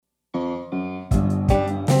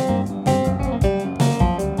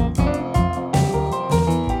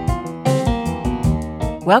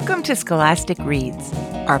Welcome to Scholastic Reads,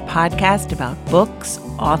 our podcast about books,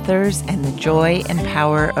 authors, and the joy and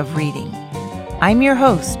power of reading. I'm your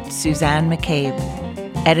host, Suzanne McCabe,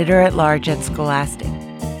 editor-at-large at Scholastic.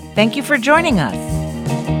 Thank you for joining us.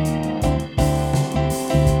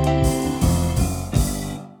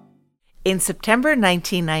 In September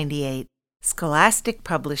 1998, Scholastic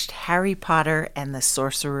published Harry Potter and the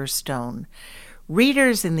Sorcerer's Stone.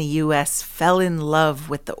 Readers in the U.S. fell in love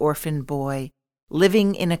with the orphan boy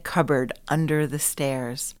living in a cupboard under the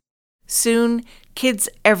stairs. Soon, kids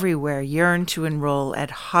everywhere yearned to enroll at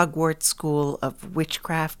Hogwarts School of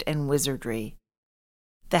Witchcraft and Wizardry.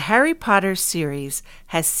 The Harry Potter series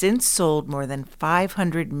has since sold more than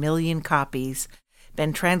 500 million copies,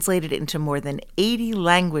 been translated into more than 80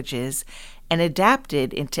 languages, and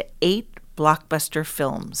adapted into 8 blockbuster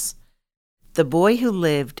films. The Boy Who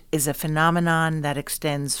Lived is a phenomenon that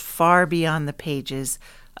extends far beyond the pages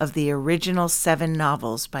of the original 7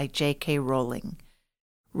 novels by J.K. Rowling.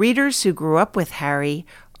 Readers who grew up with Harry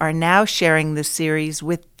are now sharing the series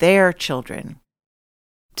with their children.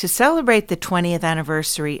 To celebrate the 20th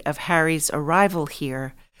anniversary of Harry's arrival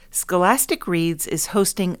here, Scholastic Reads is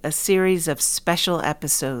hosting a series of special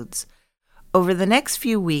episodes. Over the next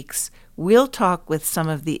few weeks, we'll talk with some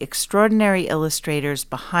of the extraordinary illustrators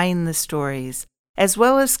behind the stories, as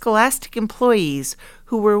well as Scholastic employees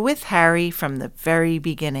who were with Harry from the very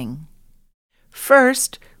beginning.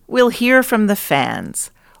 First, we'll hear from the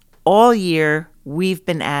fans. All year, we've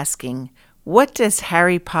been asking, what does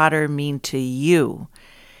Harry Potter mean to you?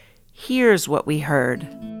 Here's what we heard.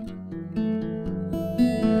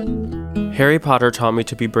 Harry Potter taught me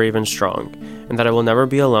to be brave and strong, and that I will never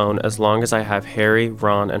be alone as long as I have Harry,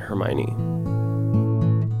 Ron, and Hermione.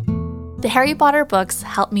 The Harry Potter books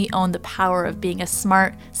help me own the power of being a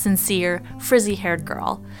smart, sincere, frizzy-haired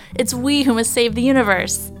girl. It's we who must save the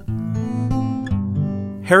universe.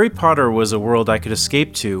 Harry Potter was a world I could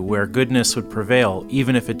escape to where goodness would prevail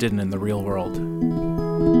even if it didn't in the real world.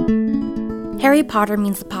 Harry Potter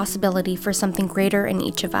means the possibility for something greater in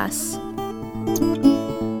each of us.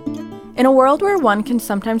 In a world where one can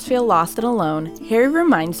sometimes feel lost and alone, Harry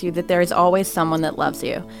reminds you that there is always someone that loves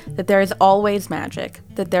you, that there is always magic,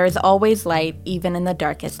 that there is always light even in the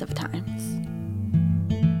darkest of times.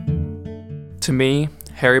 To me,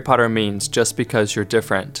 Harry Potter means just because you're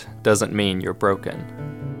different doesn't mean you're broken.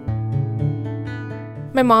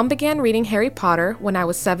 My mom began reading Harry Potter when I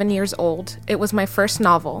was 7 years old. It was my first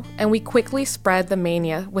novel, and we quickly spread the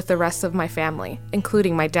mania with the rest of my family,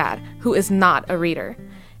 including my dad, who is not a reader.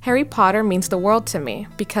 Harry Potter means the world to me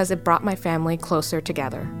because it brought my family closer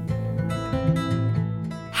together.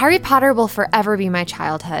 Harry Potter will forever be my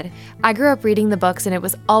childhood. I grew up reading the books and it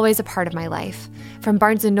was always a part of my life. From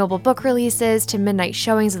Barnes & Noble book releases, to midnight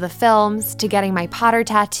showings of the films, to getting my Potter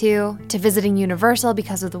tattoo, to visiting Universal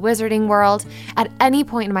because of the Wizarding World, at any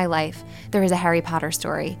point in my life, there is a Harry Potter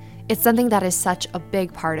story. It's something that is such a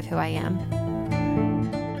big part of who I am.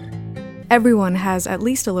 Everyone has at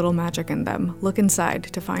least a little magic in them. Look inside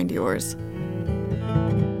to find yours.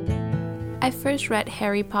 I first read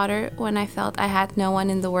Harry Potter when I felt I had no one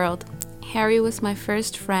in the world. Harry was my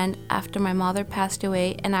first friend after my mother passed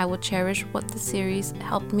away, and I will cherish what the series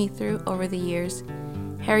helped me through over the years.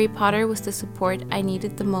 Harry Potter was the support I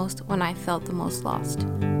needed the most when I felt the most lost.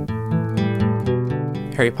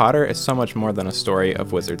 Harry Potter is so much more than a story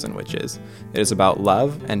of wizards and witches. It is about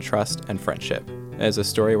love and trust and friendship. It is a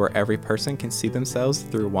story where every person can see themselves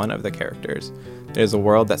through one of the characters. It is a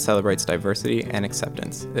world that celebrates diversity and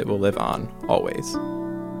acceptance. It will live on, always.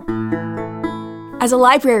 As a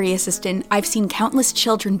library assistant, I've seen countless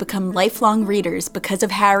children become lifelong readers because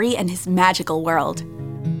of Harry and his magical world.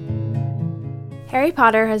 Harry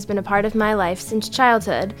Potter has been a part of my life since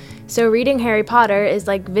childhood, so reading Harry Potter is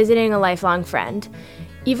like visiting a lifelong friend.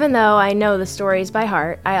 Even though I know the stories by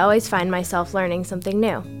heart, I always find myself learning something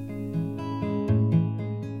new.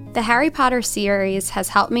 The Harry Potter series has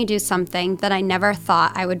helped me do something that I never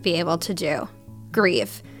thought I would be able to do: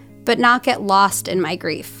 grieve, but not get lost in my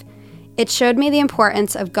grief. It showed me the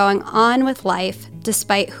importance of going on with life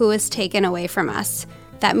despite who is taken away from us,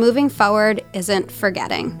 that moving forward isn't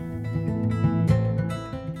forgetting.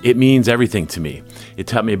 It means everything to me. It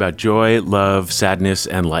taught me about joy, love, sadness,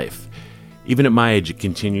 and life. Even at my age, it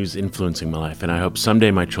continues influencing my life, and I hope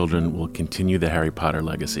someday my children will continue the Harry Potter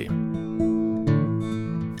legacy.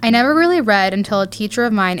 I never really read until a teacher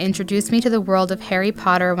of mine introduced me to the world of Harry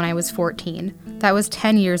Potter when I was 14. That was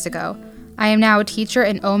 10 years ago. I am now a teacher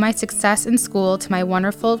and owe my success in school to my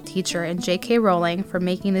wonderful teacher and J.K. Rowling for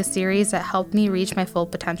making the series that helped me reach my full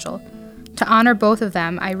potential. To honor both of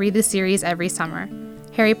them, I read the series every summer.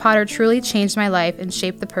 Harry Potter truly changed my life and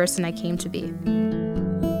shaped the person I came to be.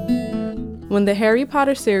 When the Harry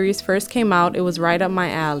Potter series first came out, it was right up my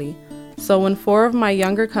alley. So when 4 of my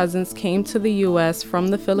younger cousins came to the US from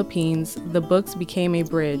the Philippines, the books became a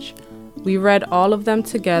bridge. We read all of them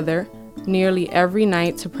together, nearly every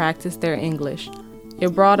night to practice their English.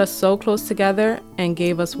 It brought us so close together and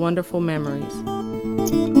gave us wonderful memories.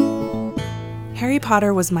 Harry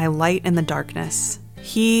Potter was my light in the darkness.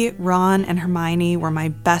 He, Ron, and Hermione were my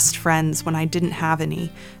best friends when I didn't have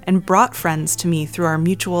any, and brought friends to me through our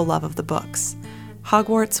mutual love of the books.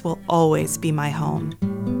 Hogwarts will always be my home.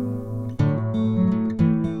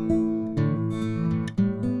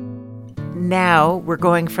 Now we're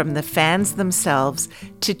going from the fans themselves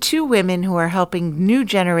to 2 women who are helping new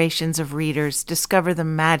generations of readers discover the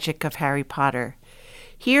magic of Harry Potter.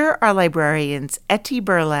 Here are librarians Etty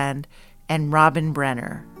Berland and Robin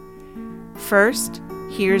Brenner. First,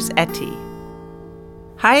 here's Etty.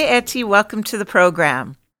 Hi, Etty. Welcome to the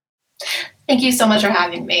program. Thank you so much for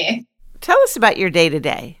having me. Tell us about your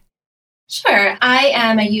day-to-day. Sure. I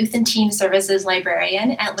am a youth and teen services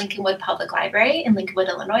librarian at Lincolnwood Public Library in Lincolnwood,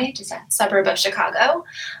 Illinois, just a suburb of Chicago.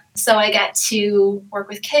 So I get to work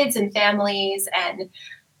with kids and families and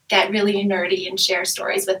get really nerdy and share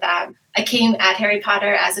stories with them. I came at Harry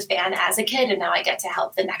Potter as a fan as a kid, and now I get to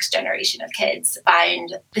help the next generation of kids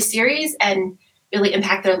find the series and really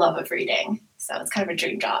impact their love of reading. So it's kind of a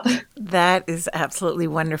dream job. That is absolutely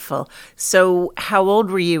wonderful. So how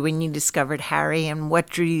old were you when you discovered Harry, and what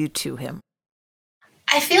drew you to him?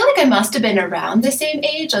 I feel like I must have been around the same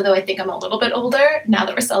age, although I think I'm a little bit older now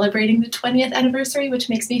that we're celebrating the 20th anniversary, which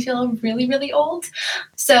makes me feel really, really old.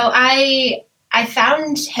 So I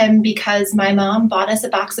found him because my mom bought us a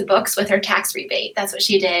box of books with her tax rebate. That's what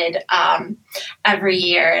she did every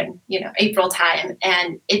year in, April time.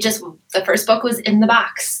 And the first book was in the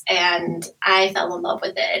box and I fell in love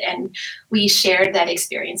with it. And we shared that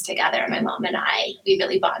experience together. My mom and we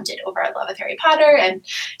really bonded over our love of Harry Potter. And,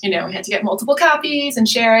 we had to get multiple copies and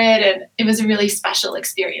share it. And it was a really special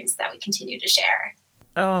experience that we continue to share.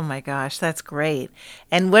 Oh my gosh, that's great.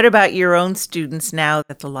 And what about your own students now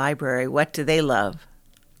at the library? What do they love?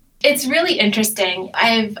 It's really interesting. I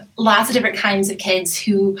have lots of different kinds of kids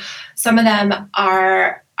who, some of them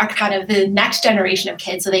are kind of the next generation of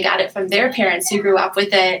kids. So they got it from their parents who grew up with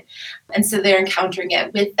it. And so they're encountering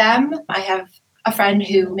it with them. I have a friend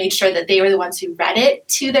who made sure that they were the ones who read it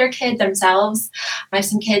to their kid themselves. I have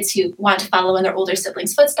some kids who want to follow in their older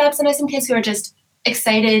siblings' footsteps. And I have some kids who are just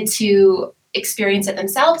excited to experience it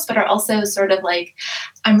themselves, but are also sort of like,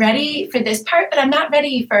 I'm ready for this part, but I'm not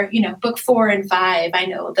ready for, book 4 and 5. I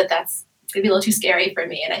know that that's going to be a little too scary for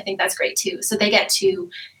me. And I think that's great too. So they get to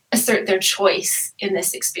assert their choice in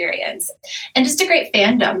this experience. And just a great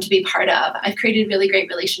fandom to be part of. I've created really great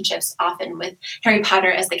relationships often with Harry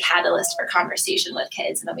Potter as the catalyst for conversation with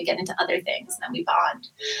kids. And then we get into other things and then we bond.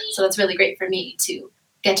 So it's really great for me to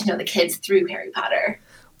get to know the kids through Harry Potter.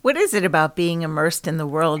 What is it about being immersed in the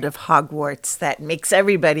world of Hogwarts that makes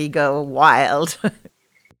everybody go wild?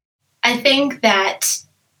 I think that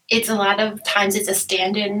it's a lot of times it's a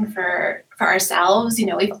stand-in for ourselves.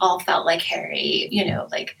 We've all felt like Harry,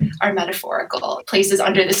 like our metaphorical places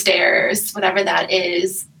under the stairs, whatever that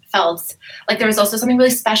is, felt like there was also something really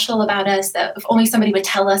special about us that if only somebody would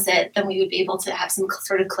tell us it, then we would be able to have some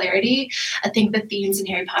sort of clarity. I think the themes in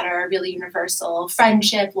Harry Potter are really universal: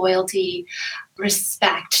 friendship, loyalty,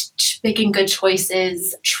 respect, making good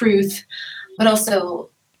choices, truth, but also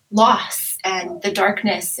loss and the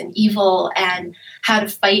darkness and evil and how to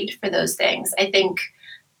fight for those things. I think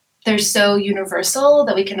they're so universal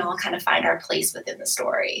that we can all kind of find our place within the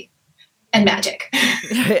story. And magic.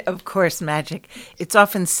 Of course, magic. It's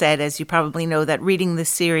often said, as you probably know, that reading the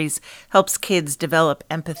series helps kids develop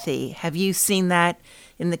empathy. Have you seen that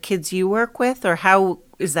in the kids you work with, or how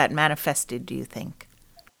is that manifested, do you think?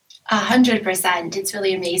 100%. It's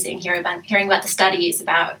really amazing hearing about the studies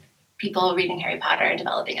about people reading Harry Potter and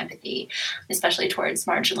developing empathy, especially towards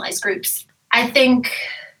marginalized groups. I think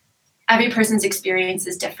every person's experience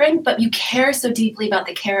is different, but you care so deeply about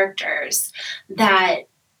the characters that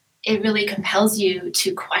it really compels you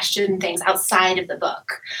to question things outside of the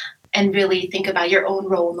book and really think about your own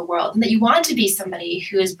role in the world, and that you want to be somebody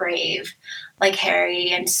who is brave like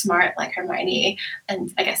Harry and smart like Hermione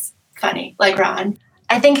and I guess funny like Ron.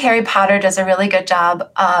 I think Harry Potter does a really good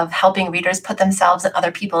job of helping readers put themselves in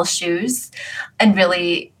other people's shoes and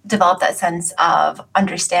really develop that sense of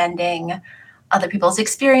understanding other people's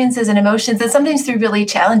experiences and emotions, and sometimes through really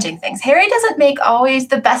challenging things. Harry doesn't make always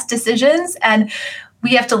the best decisions, and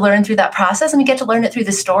we have to learn through that process, and we get to learn it through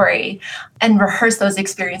the story and rehearse those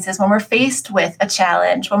experiences when we're faced with a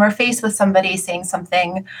challenge, when we're faced with somebody saying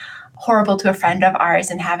something horrible to a friend of ours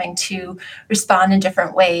and having to respond in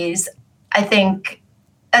different ways. I think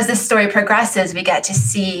as this story progresses, we get to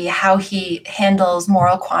see how he handles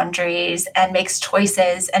moral quandaries and makes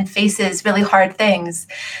choices and faces really hard things.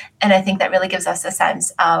 And I think that really gives us a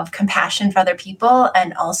sense of compassion for other people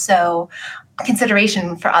and also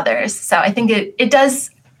consideration for others. So I think it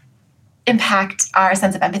does impact our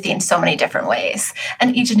sense of empathy in so many different ways.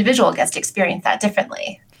 And each individual gets to experience that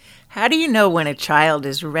differently. How do you know when a child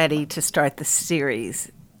is ready to start the series?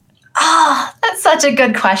 Oh, that's such a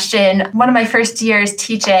good question. One of my first years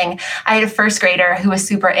teaching, I had a first grader who was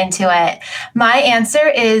super into it. My answer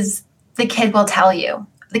is the kid will tell you.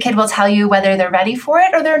 The kid will tell you whether they're ready for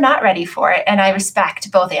it or they're not ready for it. And I respect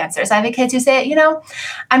both answers. I have kids who say,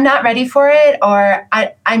 I'm not ready for it, or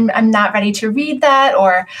I'm not ready to read that,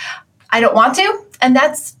 or I don't want to. And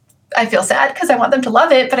I feel sad because I want them to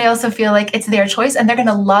love it, but I also feel like it's their choice and they're going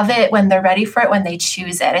to love it when they're ready for it, when they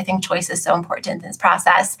choose it. I think choice is so important in this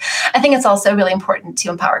process. I think it's also really important to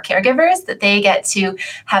empower caregivers that they get to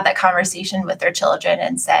have that conversation with their children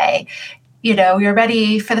and say, you're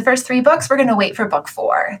ready for the first 3 books. We're going to wait for book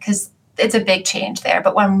 4 because it's a big change there.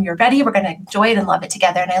 But when you're ready, we're going to enjoy it and love it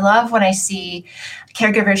together. And I love when I see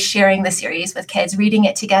caregivers sharing the series with kids, reading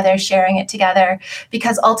it together, sharing it together,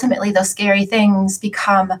 because ultimately those scary things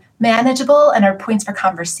become manageable and are points for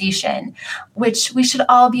conversation, which we should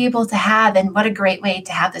all be able to have. And what a great way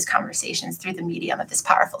to have those conversations through the medium of this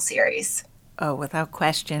powerful series. Oh, without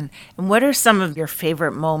question. And what are some of your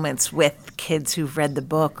favorite moments with kids who've read the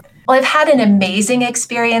book? Well, I've had an amazing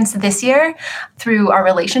experience this year through our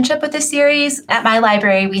relationship with this series. At my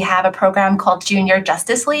library, we have a program called Junior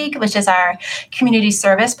Justice League, which is our community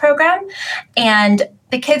service program. And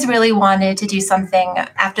the kids really wanted to do something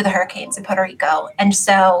after the hurricanes in Puerto Rico. And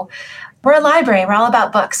so we're a library. We're all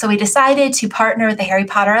about books. So we decided to partner with the Harry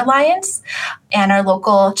Potter Alliance and our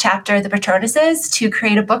local chapter, the Patronuses, to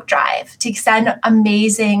create a book drive to send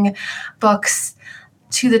amazing books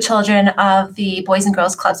to the children of the Boys and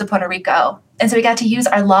Girls Clubs of Puerto Rico. And so we got to use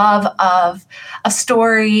our love of a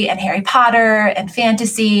story and Harry Potter and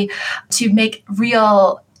fantasy to make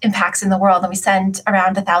real impacts in the world. And we sent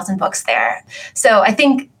around 1,000 books there. So I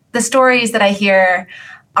think the stories that I hear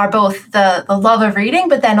are both the love of reading,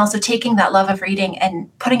 but then also taking that love of reading and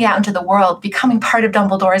putting it out into the world, becoming part of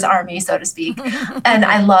Dumbledore's army, so to speak. And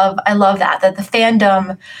I love that the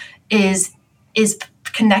fandom is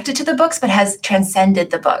connected to the books, but has transcended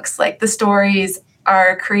the books. Like the stories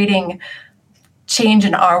are creating change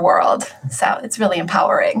in our world. So it's really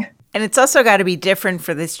empowering. And it's also got to be different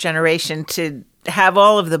for this generation to have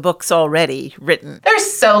all of the books already written. They're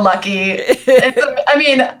so lucky. But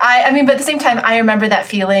at the same time, I remember that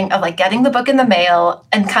feeling of like getting the book in the mail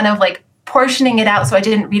and kind of like portioning it out so I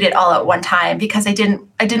didn't read it all at one time because I didn't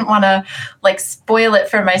want to like spoil it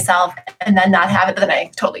for myself and then not have it. But then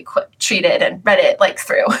I totally treated and read it like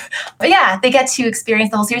through. But yeah, they get to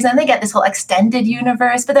experience the whole series and they get this whole extended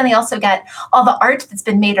universe, but then they also get all the art that's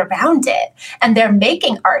been made around it. And they're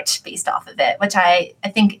making art based off of it, which I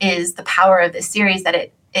think is the power of this series,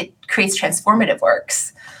 that it creates transformative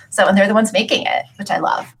works. So, and they're the ones making it, which I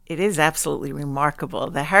love. It is absolutely remarkable.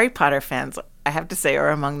 The Harry Potter fans, I have to say, are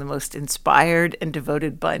among the most inspired and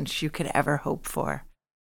devoted bunch you could ever hope for.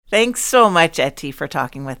 Thanks so much, Etty, for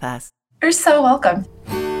talking with us. You're so welcome.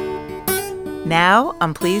 Now,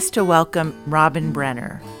 I'm pleased to welcome Robin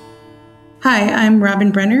Brenner. Hi, I'm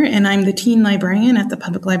Robin Brenner, and I'm the teen librarian at the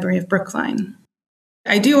Public Library of Brookline.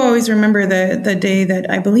 I do always remember the day that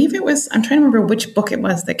I believe it was, I'm trying to remember which book it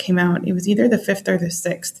was that came out. It was either the 5th or the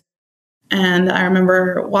 6th. And I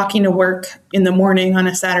remember walking to work in the morning on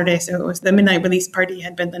a Saturday. So it was the midnight release party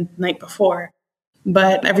had been the night before.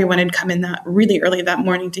 But everyone had come in that really early that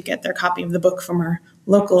morning to get their copy of the book from our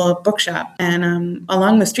local bookshop. And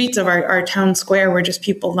along the streets of our town square were just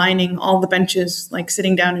people lining all the benches, like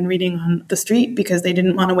sitting down and reading on the street because they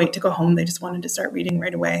didn't want to wait to go home. They just wanted to start reading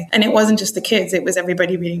right away. And it wasn't just the kids, it was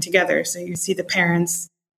everybody reading together. So you see the parents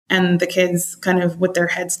and the kids kind of with their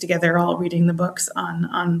heads together, all reading the books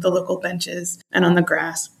on the local benches and on the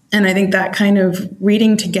grass. And I think that kind of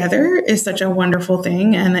reading together is such a wonderful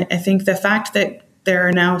thing. And I think the fact that there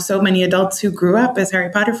are now so many adults who grew up as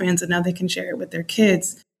Harry Potter fans and now they can share it with their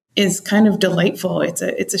kids is kind of delightful. It's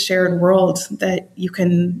a shared world that you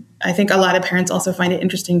can, I think a lot of parents also find it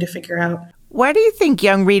interesting to figure out. Why do you think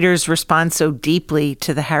young readers respond so deeply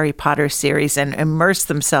to the Harry Potter series and immerse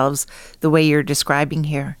themselves the way you're describing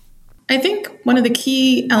here? I think one of the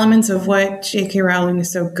key elements of what J.K. Rowling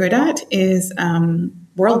is so good at is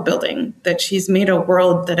world building, that she's made a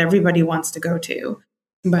world that everybody wants to go to.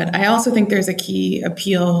 But I also think there's a key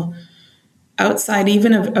appeal outside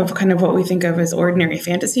even of kind of what we think of as ordinary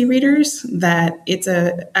fantasy readers, that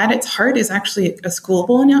at its heart is actually a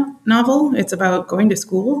schoolable novel. It's about going to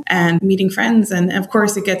school and meeting friends. And of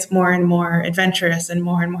course, it gets more and more adventurous and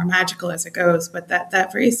more magical as it goes. But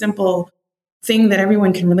that very simple thing that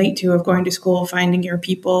everyone can relate to of going to school, finding your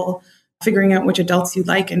people, figuring out which adults you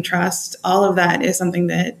like and trust, all of that is something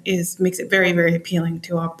that makes it very, very appealing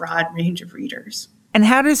to a broad range of readers. And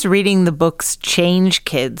how does reading the books change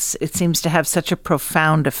kids? It seems to have such a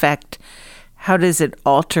profound effect. How does it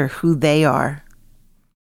alter who they are?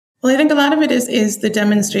 Well, I think a lot of it is the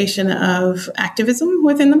demonstration of activism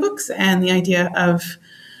within the books and the idea of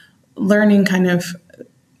learning kind of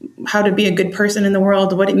how to be a good person in the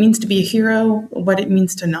world, what it means to be a hero, what it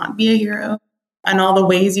means to not be a hero, and all the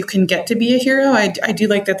ways you can get to be a hero. I do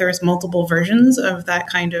like that there's multiple versions of that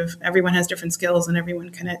kind of, everyone has different skills and everyone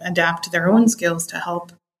can adapt their own skills to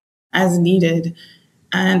help as needed.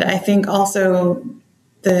 And I think also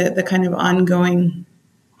the kind of ongoing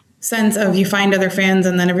sense of you find other fans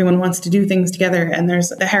and then everyone wants to do things together. And there's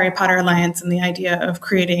the Harry Potter Alliance and the idea of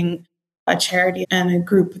creating a charity and a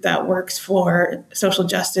group that works for social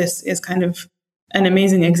justice is kind of an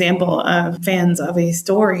amazing example of fans of a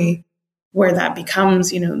story where that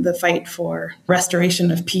becomes, the fight for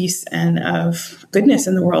restoration of peace and of goodness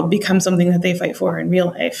in the world becomes something that they fight for in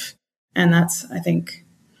real life. And that's, I think,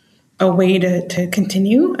 a way to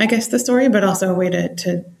continue, I guess, the story, but also a way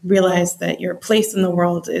to realize that your place in the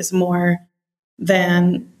world is more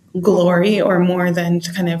than glory or more than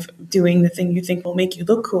kind of doing the thing you think will make you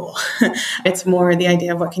look cool. It's more the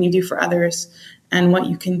idea of what can you do for others and what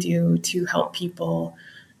you can do to help people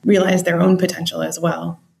realize their own potential as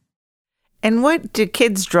well. And what do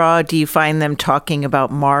kids draw? Do you find them talking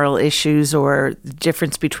about moral issues or the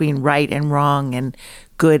difference between right and wrong and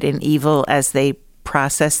good and evil as they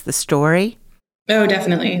process the story? Oh,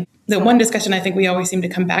 definitely. The one discussion I think we always seem to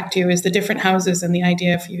come back to is the different houses and the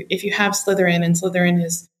idea if you have Slytherin and Slytherin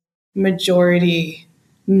is majority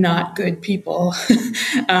not good people,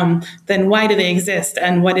 then why do they exist?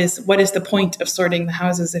 And what is the point of sorting the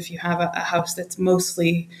houses if you have a house that's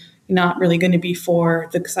mostly not really going to be for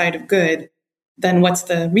the side of good? Then what's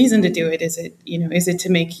the reason to do it? Is it to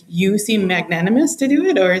make you seem magnanimous to do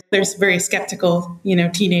it? Or there's very skeptical,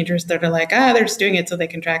 teenagers that are like, they're just doing it so they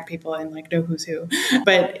can track people and like know who's who.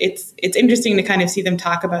 But it's interesting to kind of see them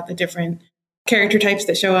talk about the different character types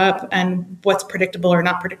that show up and what's predictable or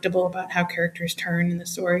not predictable about how characters turn in the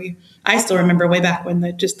story. I still remember way back when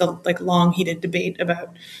the long heated debate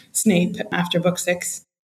about Snape after book 6.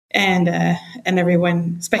 And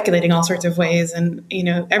everyone speculating all sorts of ways. And,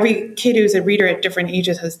 every kid who's a reader at different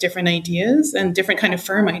ages has different ideas and different kind of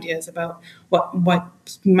firm ideas about what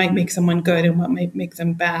might make someone good and what might make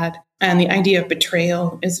them bad. And the idea of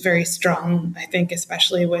betrayal is very strong, I think,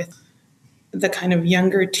 especially with the kind of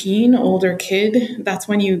younger teen, older kid. That's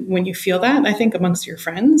when you feel that, I think, amongst your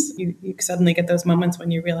friends. You suddenly get those moments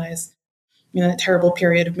when you realize that terrible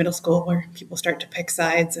period of middle school where people start to pick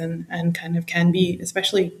sides and kind of can be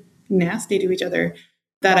especially nasty to each other.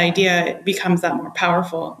 That idea becomes that more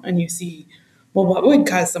powerful. And you see, well, what would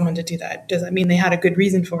cause someone to do that? Does that mean they had a good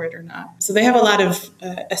reason for it or not? So they have a lot of,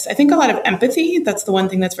 I think, a lot of empathy. That's the one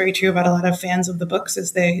thing that's very true about a lot of fans of the books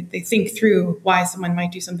is they think through why someone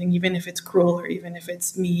might do something, even if it's cruel or even if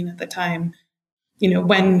it's mean at the time.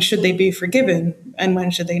 When should they be forgiven and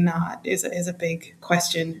when should they not is a big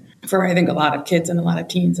question for, I think, a lot of kids and a lot of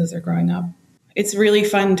teens as they're growing up. It's really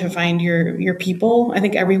fun to find your people. I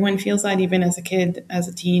think everyone feels that, even as a kid, as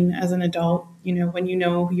a teen, as an adult. When you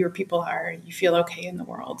know who your people are, you feel okay in the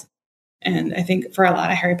world. And I think for a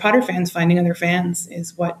lot of Harry Potter fans, finding other fans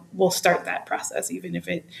is what will start that process, even if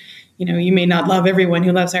it, you may not love everyone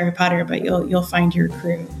who loves Harry Potter, but you'll find your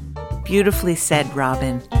crew. Beautifully said,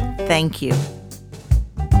 Robin. Thank you.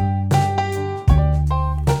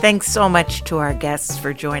 Thanks so much to our guests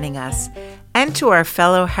for joining us and to our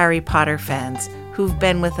fellow Harry Potter fans who've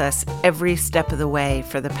been with us every step of the way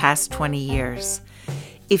for the past 20 years.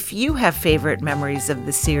 If you have favorite memories of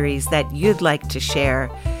the series that you'd like to share,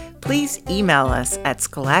 please email us at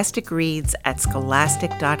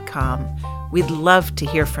scholasticreads@scholastic.com. We'd love to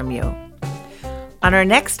hear from you. On our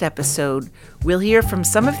next episode, we'll hear from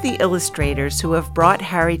some of the illustrators who have brought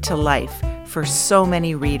Harry to life for so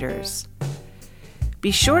many readers. Be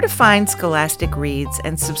sure to find Scholastic Reads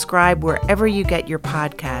and subscribe wherever you get your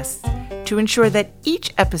podcasts to ensure that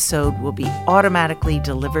each episode will be automatically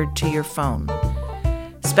delivered to your phone.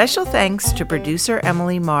 Special thanks to producer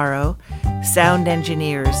Emily Morrow, sound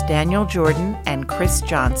engineers Daniel Jordan and Chris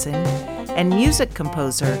Johnson, and music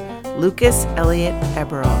composer Lucas Elliott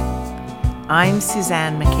Eberl. I'm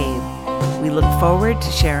Suzanne McCabe. We look forward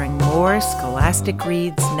to sharing more Scholastic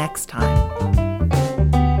Reads next time.